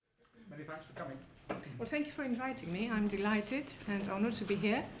Thanks for coming. Well, thank you for inviting me. I'm delighted and honored to be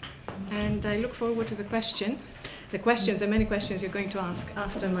here. And I look forward to the many questions you're going to ask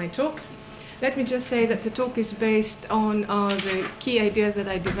after my talk. Let me just say that the talk is based on the key ideas that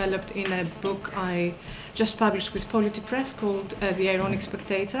I developed in a book I just published with Polity Press called The Ironic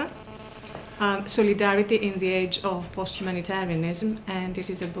Spectator, Solidarity in the Age of Post-Humanitarianism. And it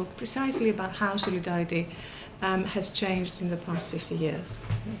is a book precisely about how solidarity has changed in the past 50 years.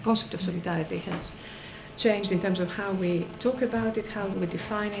 The concept of solidarity has changed in terms of how we talk about it, how we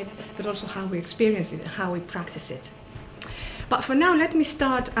define it, but also how we experience it and how we practice it. But for now, let me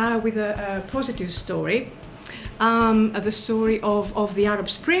start with a positive story, the story of the Arab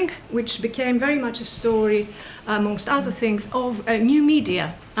Spring, which became very much a story, amongst other things, of new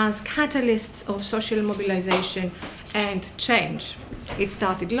media as catalysts of social mobilization and change. It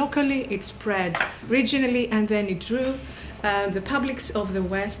started locally, it spread regionally, and then it drew the publics of the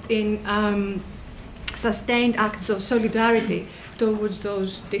West in sustained acts of solidarity towards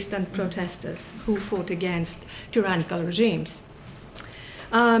those distant protesters who fought against tyrannical regimes.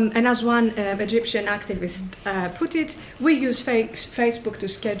 And as one Egyptian activist put it, we use Facebook to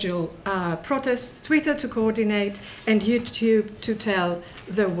schedule protests, Twitter to coordinate, and YouTube to tell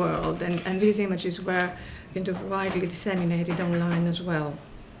the world. And these images were kind of widely disseminated online as well.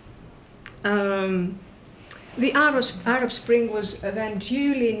 The Arab Spring was then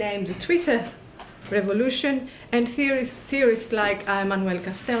duly named the Twitter Revolution, and theorists like Manuel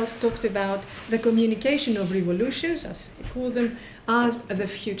Castells talked about the communication of revolutions, as he called them, as the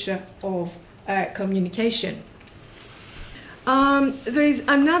future of communication. There is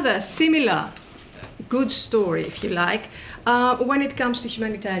another similar good story, if you like, when it comes to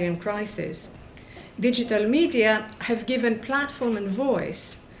humanitarian crisis. Digital media have given platform and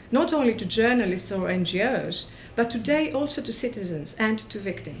voice not only to journalists or NGOs, but today also to citizens and to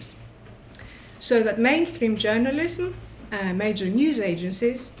victims. So that mainstream journalism, major news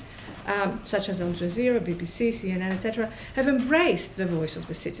agencies, such as Al Jazeera, BBC, CNN, etc., have embraced the voice of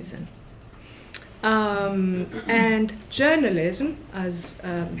the citizen. And journalism, as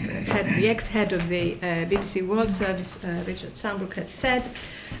the ex-head of the BBC World Service, Richard Sambrook, had said,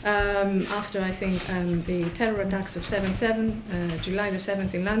 after, I think, the terror attacks of 7/7, July the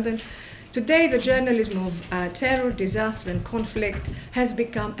 7th in London, today the journalism of terror, disaster and conflict has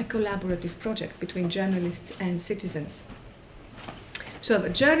become a collaborative project between journalists and citizens. So the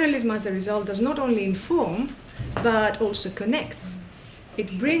journalism, as a result, does not only inform, but also connects.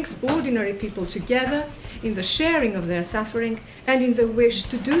 It brings ordinary people together in the sharing of their suffering and in the wish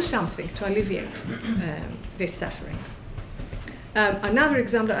to do something to alleviate this suffering. Another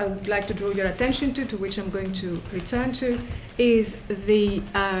example I would like to draw your attention to which I'm going to return to, is the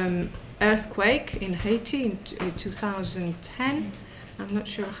earthquake in Haiti in 2010. I'm not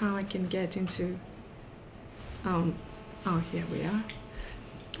sure how I can get into... here we are.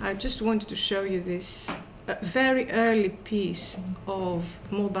 I just wanted to show you this very early piece of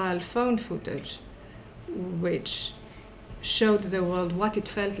mobile phone footage, which showed the world what it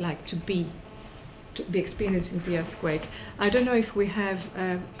felt like to be experiencing the earthquake. I don't know if we have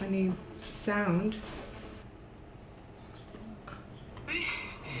any sound.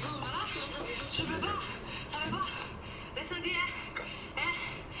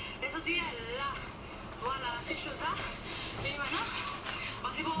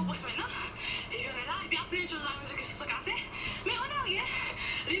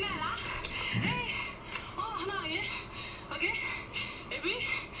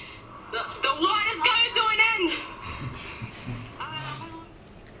 The world is coming to an end!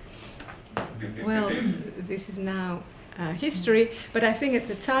 Well, this is now history, but I think at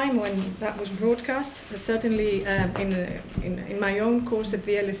the time when that was broadcast, certainly in my own course at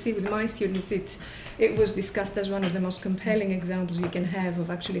the LSE with my students, it was discussed as one of the most compelling examples you can have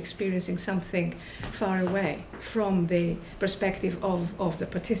of actually experiencing something far away from the perspective of the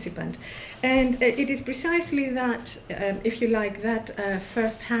participant. And it is precisely that, if you like, that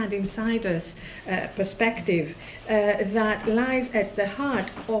first-hand insider's perspective that lies at the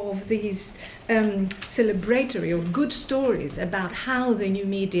heart of these celebratory or good stories about how the new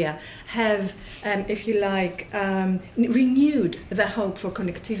media have, if you like, renewed the hope for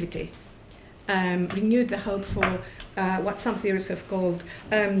connectivity. Renewed the hope for what some theorists have called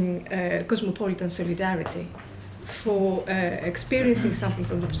cosmopolitan solidarity, for experiencing something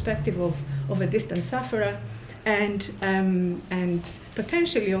from the perspective of a distant sufferer and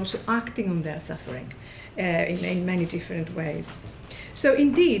potentially also acting on their suffering in many different ways. So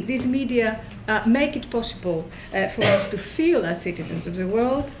indeed, these media make it possible for us to feel as citizens of the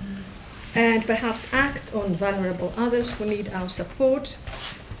world and perhaps act on vulnerable others who need our support,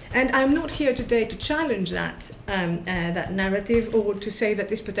 And I'm not here today to challenge that narrative or to say that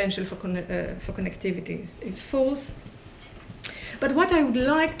this potential for connectivity is false. But what I would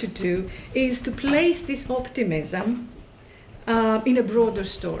like to do is to place this optimism in a broader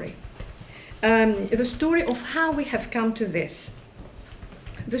story. The story of how we have come to this.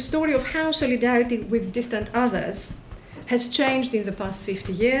 The story of how solidarity with distant others has changed in the past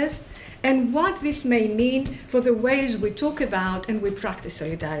 50 years, and what this may mean for the ways we talk about and we practice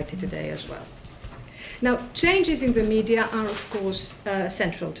solidarity today as well. Now, changes in the media are, of course,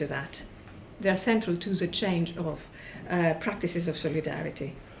 central to that. They are central to the change of practices of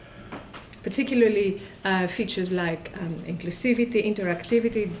solidarity, particularly features like inclusivity,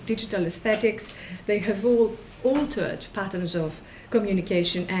 interactivity, digital aesthetics. They have all altered patterns of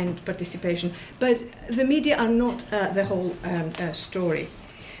communication and participation, but the media are not the whole story.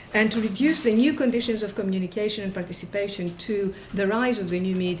 And to reduce the new conditions of communication and participation to the rise of the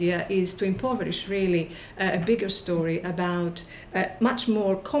new media is to impoverish really a bigger story about much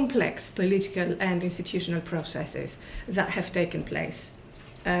more complex political and institutional processes that have taken place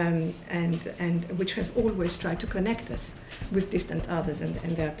and which have always tried to connect us with distant others and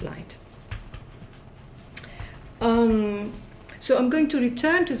their plight. So I'm going to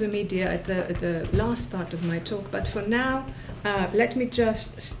return to the media at the last part of my talk, but for now, let me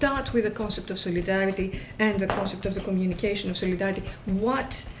just start with the concept of solidarity and the concept of the communication of solidarity,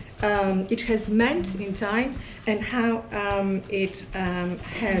 what it has meant in time and how it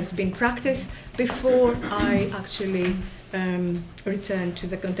has been practiced before I actually return to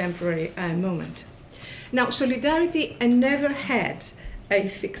the contemporary moment. Now, solidarity never had a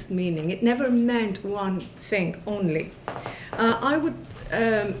fixed meaning. It never meant one thing only. I would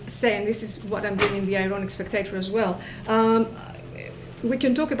say, and this is what I'm doing in The Ironic Spectator as well, we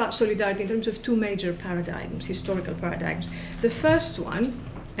can talk about solidarity in terms of two major paradigms, historical paradigms. The first one,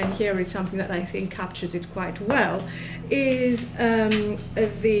 and here is something that I think captures it quite well, is the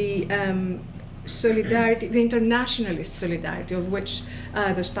solidarity, the internationalist solidarity, of which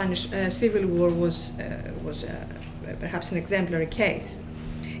the Spanish Civil War was perhaps an exemplary case.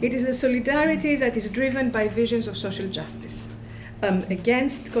 It is a solidarity that is driven by visions of social justice,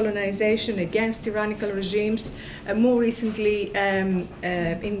 against colonization, against tyrannical regimes, more recently in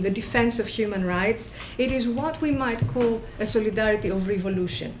the defense of human rights. It is what we might call a solidarity of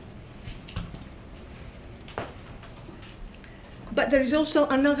revolution. But there is also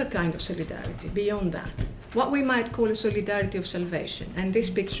another kind of solidarity beyond that, what we might call a solidarity of salvation. And this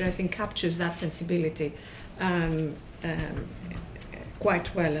picture, I think, captures that sensibility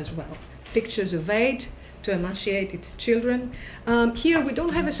quite well as well. Pictures of aid to emancipated children. Here we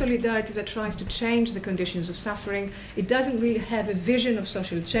don't have a solidarity that tries to change the conditions of suffering. It doesn't really have a vision of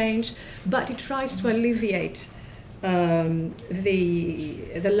social change, but it tries to alleviate the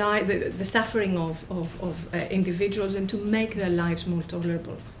suffering of individuals and to make their lives more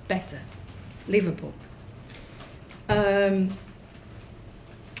tolerable, better, livable. The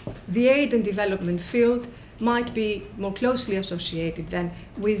aid and development field might be more closely associated than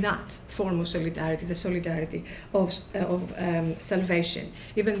with that form of solidarity, the solidarity of salvation.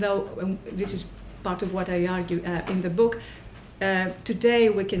 Even though this is part of what I argue in the book, today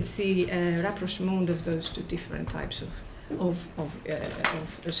we can see a rapprochement of those two different types of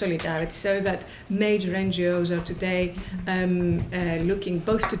solidarity, so that major NGOs are today looking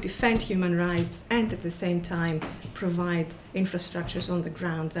both to defend human rights and at the same time provide infrastructures on the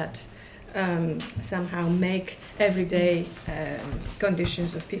ground that somehow make everyday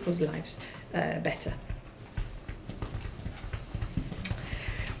conditions of people's lives better.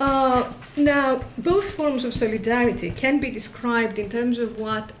 Now, both forms of solidarity can be described in terms of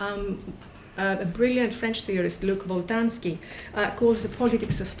what a brilliant French theorist, Luc Boltanski, calls the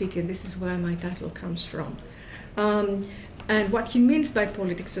politics of pity, and this is where my title comes from. And what he means by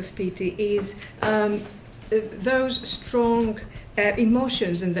politics of pity is those strong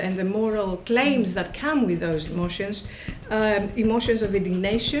emotions and the moral claims that come with those emotions, emotions of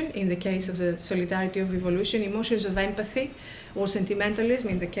indignation in the case of the solidarity of revolution, emotions of empathy or sentimentalism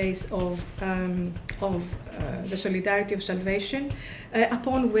in the case of the solidarity of salvation,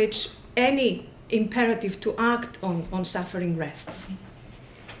 upon which any imperative to act on suffering rests.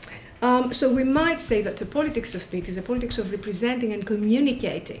 So we might say that the politics of pity is a politics of representing and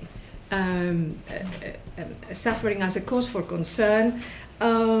communicating suffering as a cause for concern.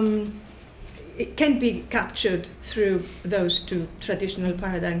 It can be captured through those two traditional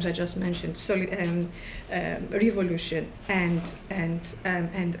paradigms I just mentioned, revolution and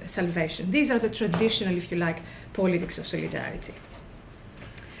salvation. These are the traditional, if you like, politics of solidarity.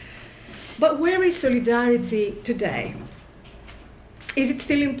 But where is solidarity today? is it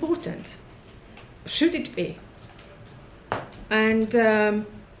still important? Should it be? And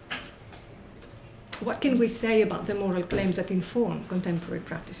what can we say about the moral claims that inform contemporary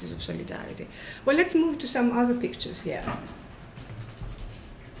practices of solidarity? Well, let's move to some other pictures here.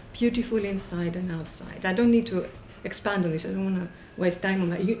 Beautiful inside and outside. I don't need to expand on this. I don't want to waste time on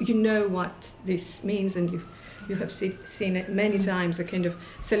that. You know what this means, and you have seen it many times, a kind of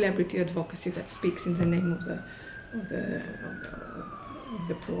celebrity advocacy that speaks in the name of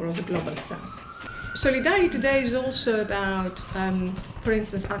the poor, of the global south. Solidarity today is also about, for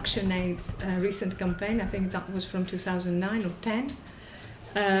instance, ActionAid's recent campaign. I think that was from 2009 or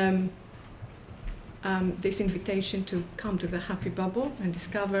 10. This invitation to come to the Happy Bubble and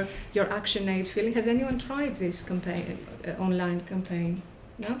discover your ActionAid feeling. Has anyone tried this campaign, online campaign?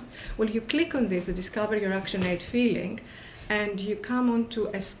 No? Well, you click on this, the Discover Your ActionAid Feeling, and you come onto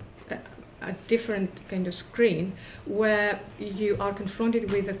a different kind of screen where you are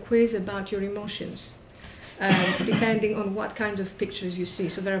confronted with a quiz about your emotions, depending on what kinds of pictures you see.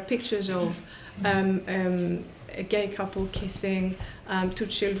 So there are pictures of a gay couple kissing, two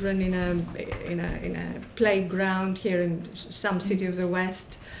children in a playground here in some city of the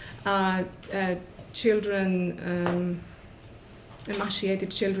West,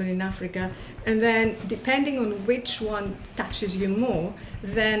 emaciated children in Africa, and then depending on which one touches you more,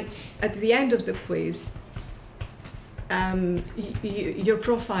 then at the end of the quiz, your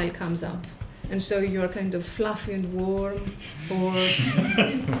profile comes up. And so you're kind of fluffy and warm, or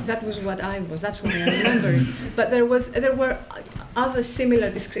that was what I was. That's what I remember it. But there were other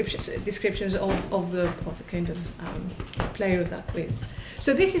similar descriptions of the kind of player of that quiz.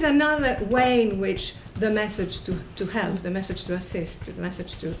 So this is another way in which the message to help, the message to assist, the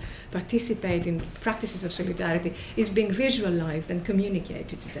message to participate in practices of solidarity is being visualized and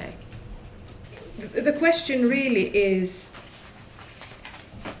communicated today. The question really is,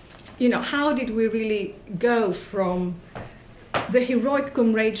 how did we really go from the heroic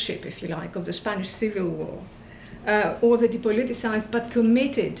comradeship, if you like, of the Spanish Civil War, or the depoliticized but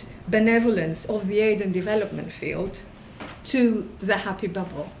committed benevolence of the aid and development field, to the Happy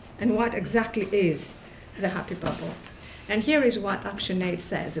Bubble? And what exactly is the Happy Bubble? And here is what ActionAid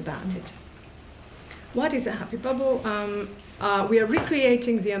says about it. What is a Happy Bubble? We are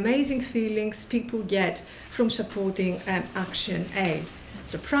recreating the amazing feelings people get from supporting ActionAid.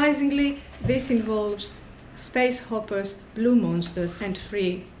 Surprisingly, this involves space hoppers, blue monsters, and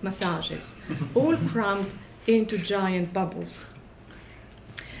free massages, all crammed into giant bubbles.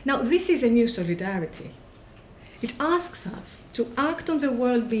 Now, this is a new solidarity. It asks us to act on the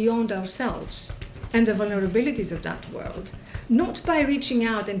world beyond ourselves and the vulnerabilities of that world, not by reaching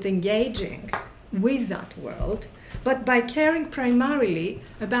out and engaging with that world, but by caring primarily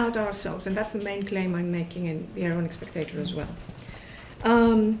about ourselves. And that's the main claim I'm making in The Ironic Spectator as well.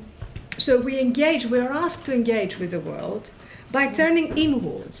 So we are asked to engage with the world by turning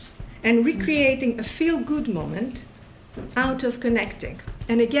inwards and recreating a feel-good moment out of connecting.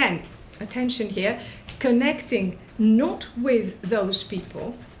 And again, attention here, connecting not with those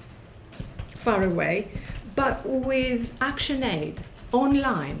people far away, but with ActionAid,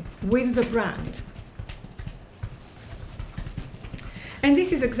 online, with the brand. And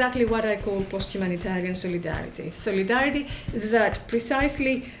this is exactly what I call post-humanitarian solidarity. Solidarity that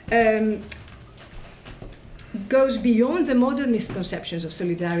precisely goes beyond the modernist conceptions of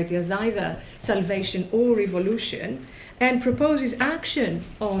solidarity as either salvation or revolution, and proposes action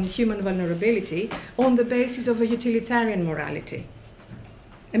on human vulnerability on the basis of a utilitarian morality,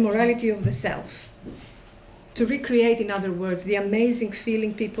 a morality of the self, to recreate, in other words, the amazing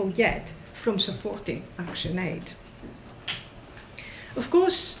feeling people get from supporting ActionAid. Of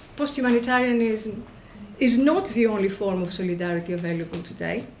course, post-humanitarianism is not the only form of solidarity available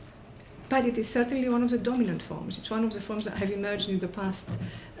today, but it is certainly one of the dominant forms. It's one of the forms that have emerged in the past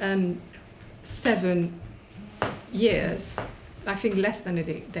 7 years, I think less than a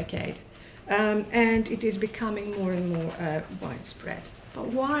decade, and it is becoming more and more widespread. But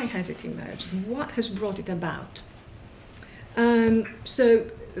why has it emerged? What has brought it about? So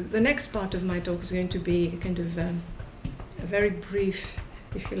the next part of my talk is going to be a kind of a very brief,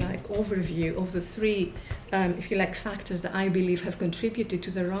 if you like, overview of the 3, if you like, factors that I believe have contributed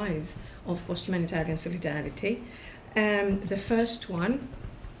to the rise of post-humanitarian solidarity. The first one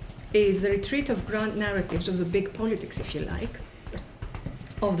is the retreat of grand narratives of the big politics, if you like,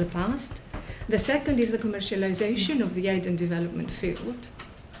 of the past. The second is the commercialization of the aid and development field.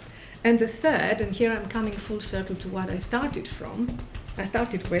 And the third, and here I'm coming full circle to what I started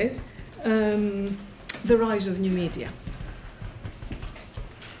with, the rise of new media.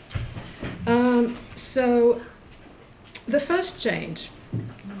 So The first change,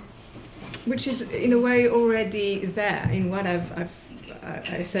 which is in a way already there in what I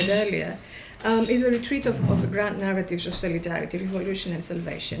said earlier, is a retreat of the grand narratives of solidarity, revolution and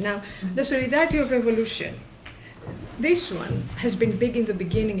salvation. Now, the solidarity of revolution, this one has been big in the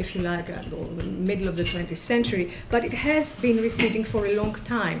beginning, if you like, or the middle of the 20th century, but it has been receding for a long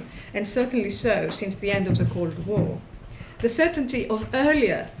time, and certainly so since the end of the Cold War. The certainty of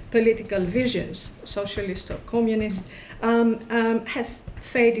earlier political visions, socialist or communist, has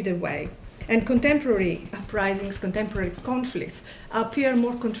faded away. And contemporary uprisings, contemporary conflicts appear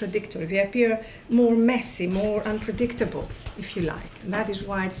more contradictory. They appear more messy, more unpredictable, if you like. And that is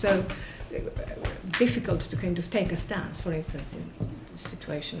why it's so difficult to kind of take a stance, for instance, in the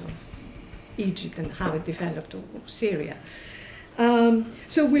situation of Egypt and how it developed, or Syria.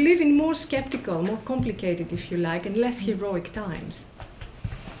 So we live in more skeptical, more complicated, if you like, and less heroic times.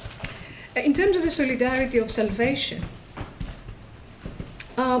 In terms of the solidarity of salvation,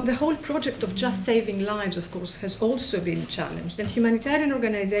 the whole project of just saving lives, of course, has also been challenged. And humanitarian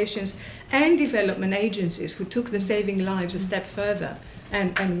organizations and development agencies who took the saving lives a step further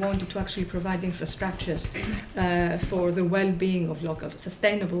and wanted to actually provide infrastructures for the well-being of local,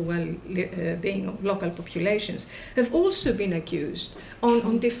 sustainable well-being of local populations, have also been accused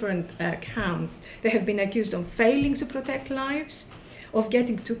on different counts. They have been accused of failing to protect lives, of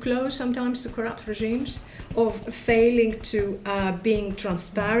getting too close sometimes to corrupt regimes, of failing to being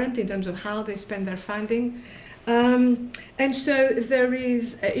transparent in terms of how they spend their funding. And so there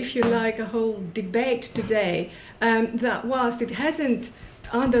is, if you like, a whole debate today that whilst it hasn't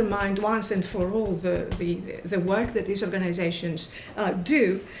undermined once and for all the work that these organizations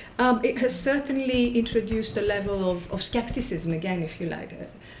do, it has certainly introduced a level of skepticism, again, if you like,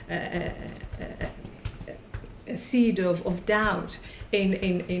 a seed of doubt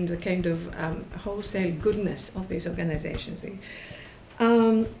in the kind of wholesale goodness of these organizations.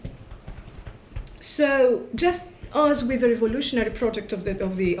 So just as with the revolutionary project of the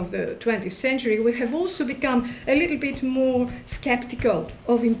 20th century, we have also become a little bit more skeptical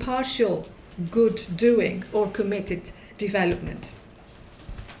of impartial good doing or committed development.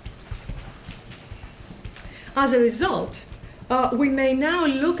 As a result, we may now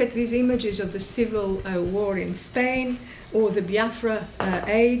look at these images of the civil war in Spain or the Biafra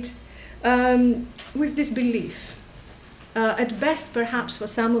aid with disbelief. At best, perhaps for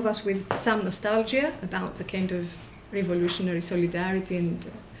some of us, with some nostalgia about the kind of revolutionary solidarity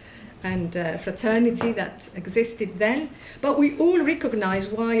and fraternity that existed then. But we all recognize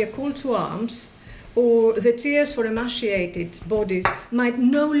why a call to arms or the tears for emaciated bodies might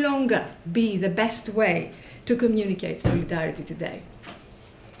no longer be the best way to communicate solidarity today.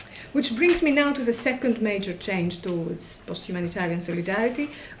 Which brings me now to the second major change towards post-humanitarian solidarity,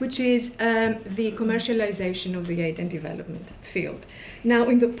 which is the commercialization of the aid and development field. Now,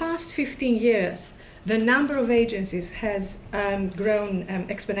 in the past 15 years, the number of agencies has grown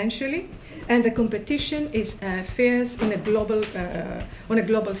exponentially, and the competition is fierce on a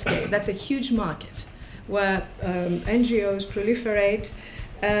global scale. That's a huge market where NGOs proliferate,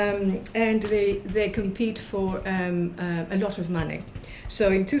 and they compete for a lot of money. So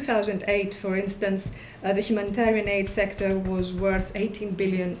in 2008, for instance, the humanitarian aid sector was worth $18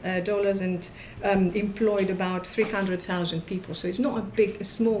 billion and employed about 300,000 people. So it's not a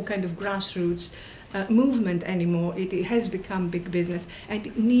small kind of grassroots movement anymore. It has become big business, and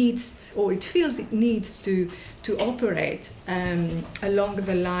it needs, or it feels it needs to operate along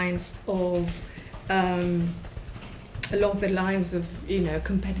the lines of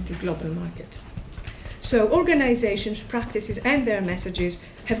competitive global market. So organizations, practices, and their messages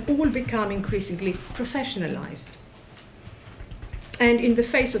have all become increasingly professionalized. And in the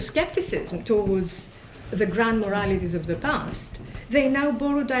face of skepticism towards the grand moralities of the past, they now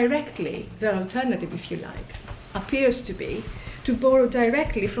borrow directly. Their alternative, if you like, appears to be to borrow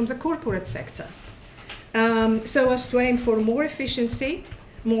directly from the corporate sector, so as to aim for more efficiency,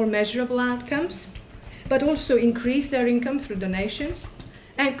 more measurable outcomes, but also increase their income through donations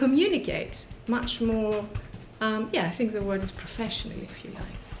and communicate much more, I think the word is professionally, if you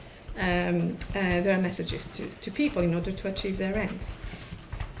like, their messages to people in order to achieve their ends.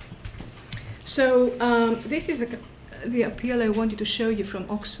 So this is the appeal I wanted to show you from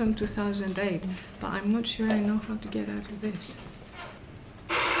Oxfam 2008, but I'm not sure I know how to get out of this.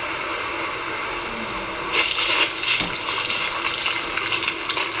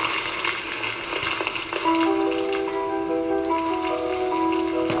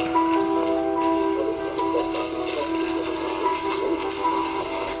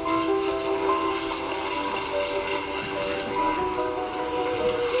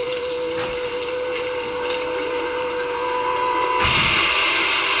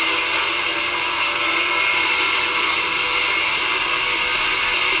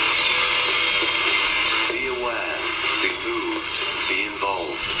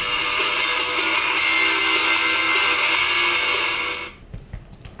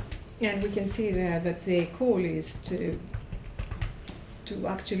 And we can see there that the call is to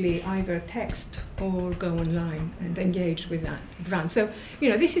actually either text or go online and engage with that brand. So,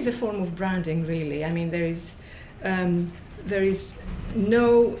 this is a form of branding, really. I mean, there is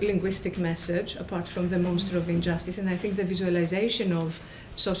no linguistic message apart from the monster of injustice, and I think the visualization of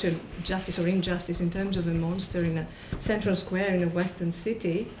social justice or injustice in terms of a monster in a central square in a Western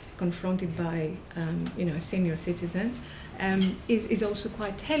city confronted by a senior citizen is also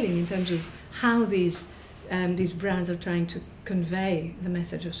quite telling in terms of how these brands are trying to convey the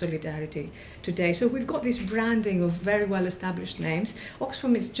message of solidarity today. So we've got this branding of very well-established names.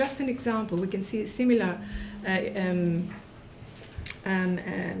 Oxfam is just an example. We can see similar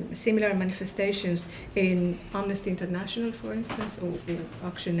manifestations in Amnesty International, for instance, or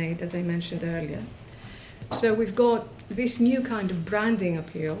ActionAid, as I mentioned earlier. So we've got this new kind of branding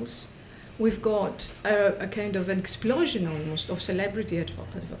appeals. We've got a kind of an explosion almost of celebrity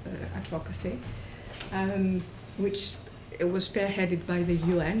advocacy, which was spearheaded by the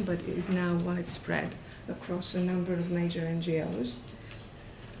UN, but is now widespread across a number of major NGOs.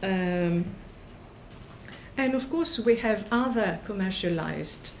 And of course, we have other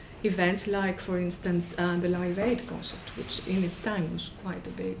commercialized events, like, for instance, the Live Aid concert, which in its time was quite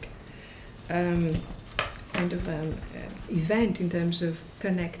a big event in terms of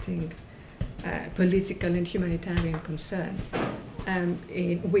connecting political and humanitarian concerns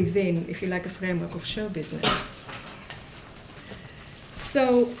within, if you like, a framework of show business.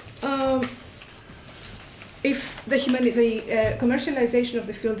 So, if the commercialization of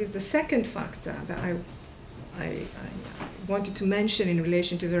the field is the second factor that I wanted to mention in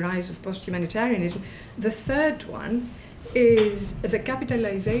relation to the rise of post-humanitarianism, the third one is the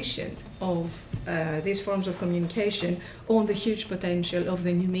capitalization of these forms of communication on the huge potential of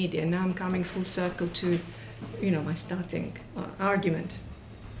the new media. Now I'm coming full circle to, my starting argument.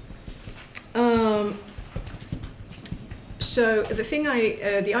 So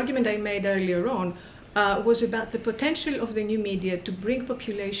the argument I made earlier on was about the potential of the new media to bring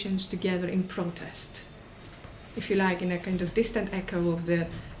populations together in protest, if you like, in a kind of distant echo of the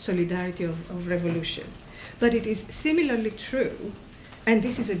solidarity of revolution. But it is similarly true, and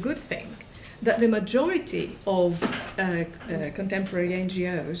this is a good thing, that the majority of contemporary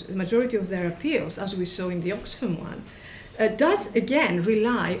NGOs, the majority of their appeals, as we saw in the Oxfam one, does again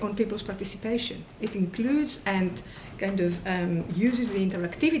rely on people's participation. It includes and kind of uses the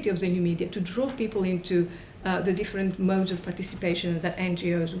interactivity of the new media to draw people into the different modes of participation that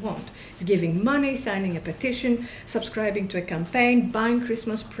NGOs want. It's giving money, signing a petition, subscribing to a campaign, buying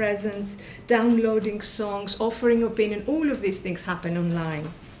Christmas presents, downloading songs, offering opinion. All of these things happen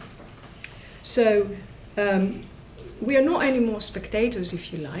online. So we are not anymore spectators,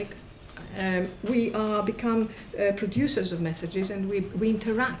 if you like. We are become producers of messages, and we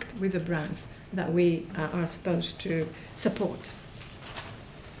interact with the brands that we are supposed to support.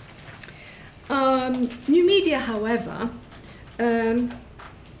 New media, however,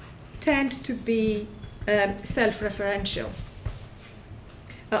 tend to be self-referential.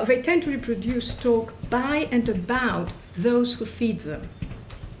 They tend to reproduce talk by and about those who feed them.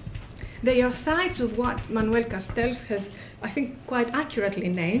 They are sides of what Manuel Castells has, I think, quite accurately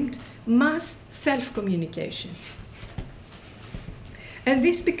named mass self-communication. And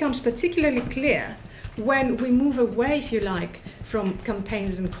this becomes particularly clear when we move away, if you like, from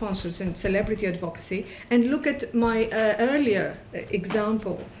campaigns and concerts and celebrity advocacy, and look at my earlier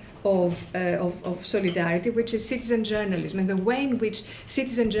example of solidarity, which is citizen journalism, and the way in which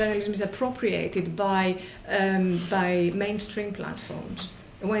citizen journalism is appropriated by mainstream platforms,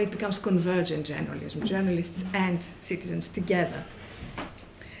 and when it becomes convergent journalism, journalists and citizens together.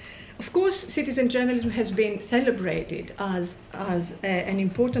 Of course, citizen journalism has been celebrated as an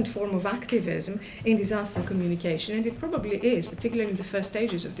important form of activism in disaster communication, and it probably is, particularly in the first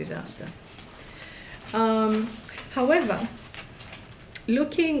stages of disaster. However,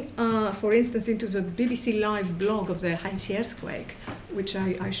 looking, for instance, into the BBC Live blog of the Haiti earthquake, which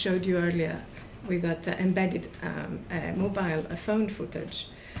I showed you earlier with that embedded mobile phone footage,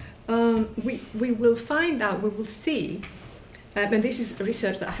 we will find out, we will see, and this is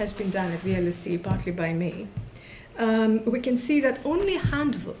research that has been done at the LSE, partly by me, we can see that only a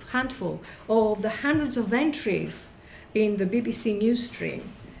handful of the hundreds of entries in the BBC news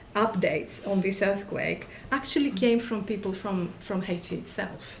stream updates on this earthquake actually came from people from Haiti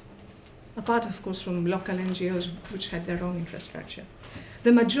itself, apart, of course, from local NGOs which had their own infrastructure.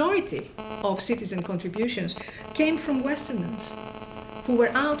 The majority of citizen contributions came from Westerners who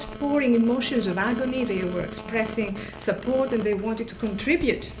were outpouring emotions of agony. They were expressing support, and they wanted to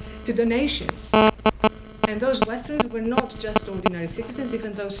contribute to donations. And those Westerners were not just ordinary citizens,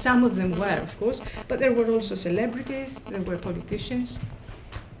 even though some of them were, of course, but there were also celebrities, there were politicians.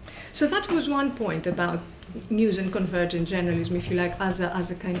 So that was one point about news and convergent journalism, if you like, as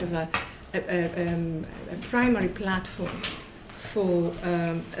a kind of a primary platform for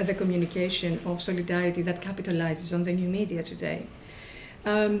the communication of solidarity that capitalizes on the new media today.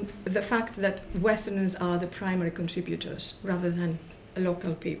 The fact that Westerners are the primary contributors rather than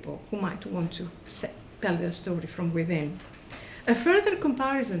local people who might want to tell their story from within. A further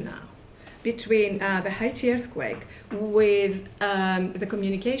comparison now between the Haiti earthquake with the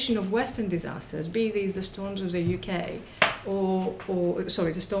communication of Western disasters, be these the storms of the UK,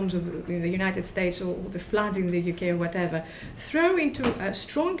 the storms of the United States or the floods in the UK or whatever, throw into a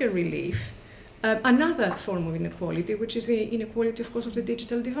stronger relief another form of inequality, which is the inequality, of course, of the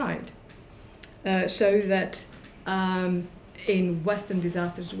digital divide. So that in Western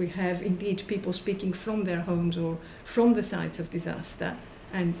disasters we have indeed people speaking from their homes or from the sites of disaster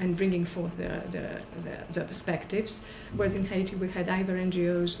and bringing forth their perspectives, whereas in Haiti we had either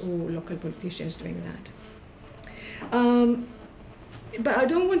NGOs or local politicians doing that. But I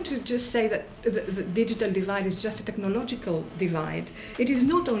don't want to just say that the digital divide is just a technological divide. It is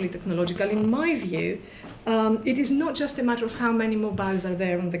not only technological. In my view, it is not just a matter of how many mobiles are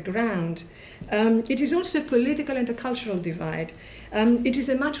there on the ground. It is also a political and a cultural divide. It is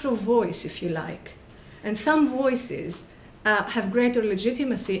a matter of voice, if you like. And some voices have greater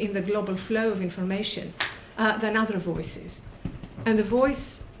legitimacy in the global flow of information than other voices. And the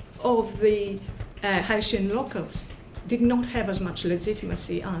voice of the Haitian locals did not have as much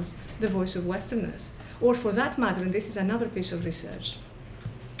legitimacy as the voice of Westerners. Or for that matter, and this is another piece of research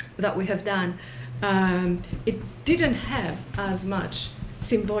that we have done, it didn't have as much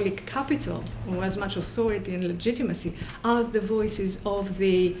symbolic capital or as much authority and legitimacy as the voices of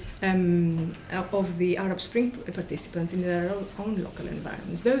the Arab Spring participants in their own local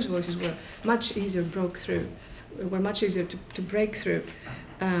environments. Those voices were much easier to break through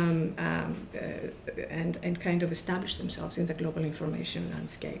and kind of establish themselves in the global information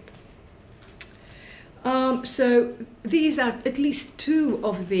landscape. So these are at least two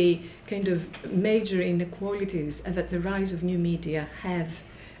of the kind of major inequalities that the rise of new media have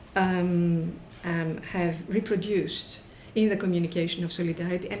reproduced in the communication of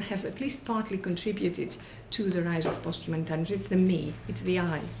solidarity and have at least partly contributed to the rise of post-humanitarianism. It's the me, it's the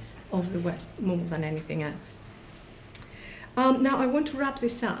I of the West more than anything else. Now I want to wrap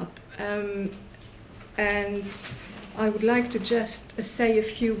this up, and I would like to just say a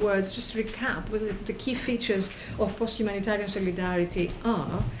few words, just recap what the key features of post-humanitarian solidarity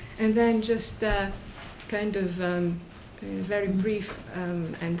are, and then just kind of in a very brief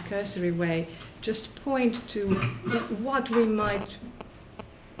and cursory way, just point to what we might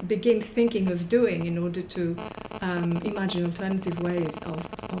begin thinking of doing in order to imagine alternative ways of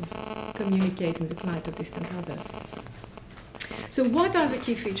communicating the plight of distant others. So what are the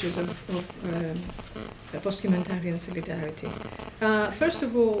key features of post-humanitarian solidarity? First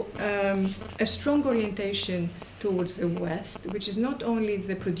of all, a strong orientation towards the West, which is not only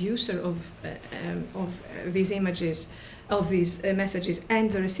the producer of these images, of these messages, and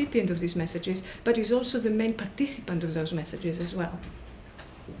the recipient of these messages, but is also the main participant of those messages as well.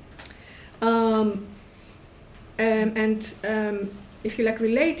 If you like,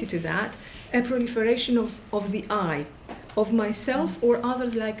 related to that, a proliferation of the I, of myself or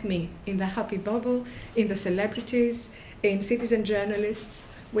others like me, in the happy bubble, in the celebrities, in citizen journalists.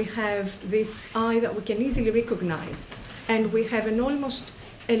 We have this I that we can easily recognize, and we have an almost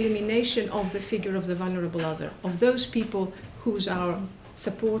elimination of the figure of the vulnerable other, of those people whose our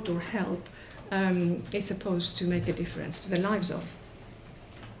support or help is supposed to make a difference to the lives of.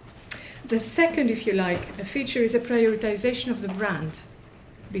 The second, if you like, a feature is a prioritization of the brand,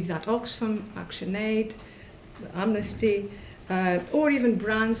 be that Oxfam, ActionAid, Amnesty, or even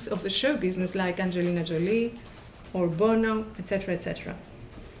brands of the show business like Angelina Jolie or Bono, etc., etc.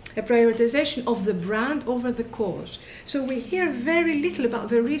 A prioritization of the brand over the cause. So we hear very little about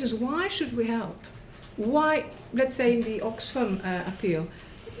the reasons. Why should we help? Why, let's say in the Oxfam appeal,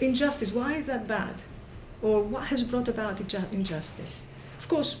 injustice, why is that bad? Or what has brought about injustice? Of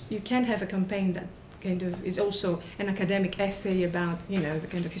course, you can have a campaign that kind of is also an academic essay about, the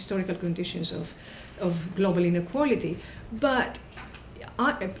kind of historical conditions of global inequality, but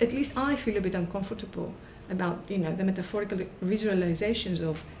at least I feel a bit uncomfortable about, the metaphorical visualizations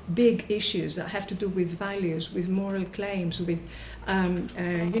of big issues that have to do with values, with moral claims, with,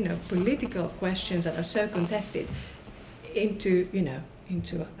 political questions that are so contested into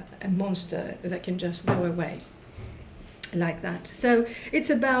a monster that can just go away. like that. So it's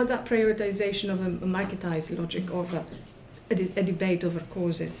about that prioritization of a marketized logic of a debate over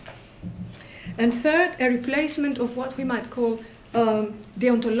causes. And third, a replacement of what we might call the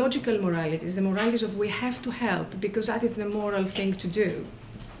ontological moralities, the moralities of we have to help because that is the moral thing to do.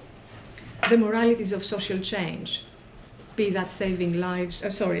 The moralities of social change, be that saving lives,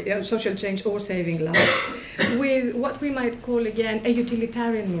 social change or saving lives, with what we might call again a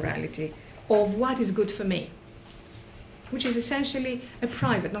utilitarian morality of what is good for me, which is essentially a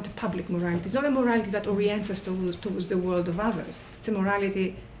private, not a public morality. It's not a morality that orients us towards the world of others. It's a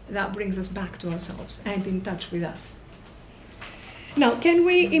morality that brings us back to ourselves and in touch with us. Now, can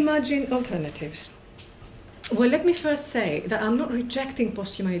we imagine alternatives? Well, let me first say that I'm not rejecting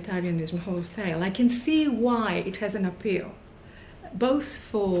post-humanitarianism wholesale. I can see why it has an appeal, both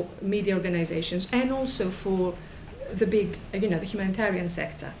for media organizations and also for the big, the humanitarian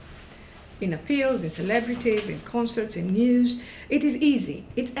sector. In appeals, in celebrities, in concerts, in news. It is easy,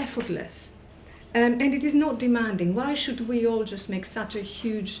 it's effortless, and it is not demanding. Why should we all just make such a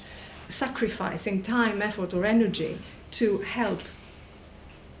huge sacrifice in time, effort, or energy to help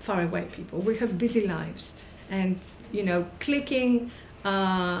faraway people? We have busy lives, and clicking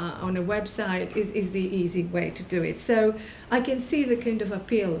on a website is the easy way to do it. So I can see the kind of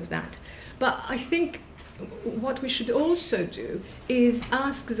appeal of that. But I think what we should also do is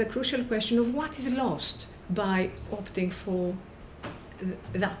ask the crucial question of what is lost by opting for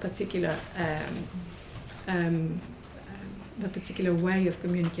that particular way of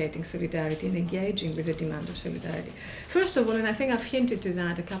communicating solidarity and engaging with the demand of solidarity. First of all, and I think I've hinted to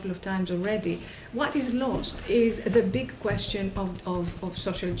that a couple of times already, what is lost is the big question of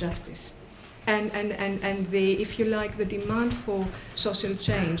social justice. And the, if you like, the demand for social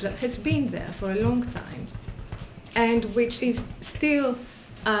change that has been there for a long time and which is still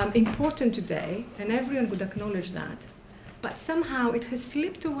important today, and everyone would acknowledge that, but somehow it has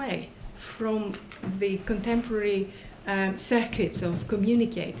slipped away from the contemporary circuits of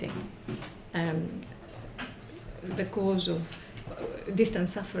communicating the cause of distant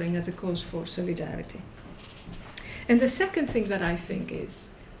suffering as a cause for solidarity. And the second thing that I think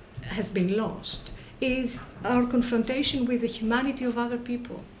has been lost is our confrontation with the humanity of other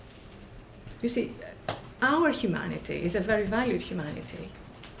people. You see, our humanity is a very valued humanity,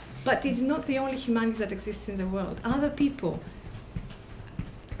 but it's not the only humanity that exists in the world. Other people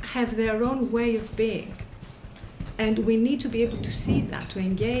have their own way of being, and we need to be able to see that, to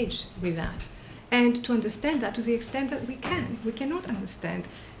engage with that, and to understand that to the extent that we can. We cannot understand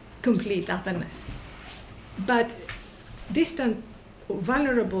complete otherness, but distant,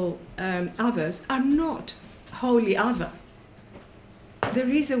 vulnerable others are not wholly other. There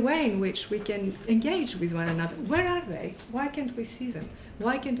is a way in which we can engage with one another. Where are they? Why can't we see them?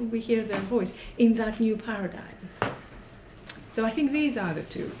 Why can't we hear their voice in that new paradigm? So I think these are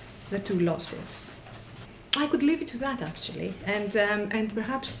the two losses. I could leave it to that actually, and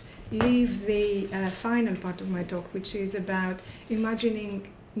perhaps leave the final part of my talk, which is about imagining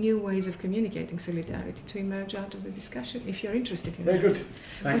new ways of communicating solidarity to emerge out of the discussion, if you're interested in that. Very good.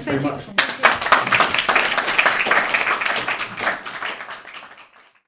 Thanks very much. Thank you.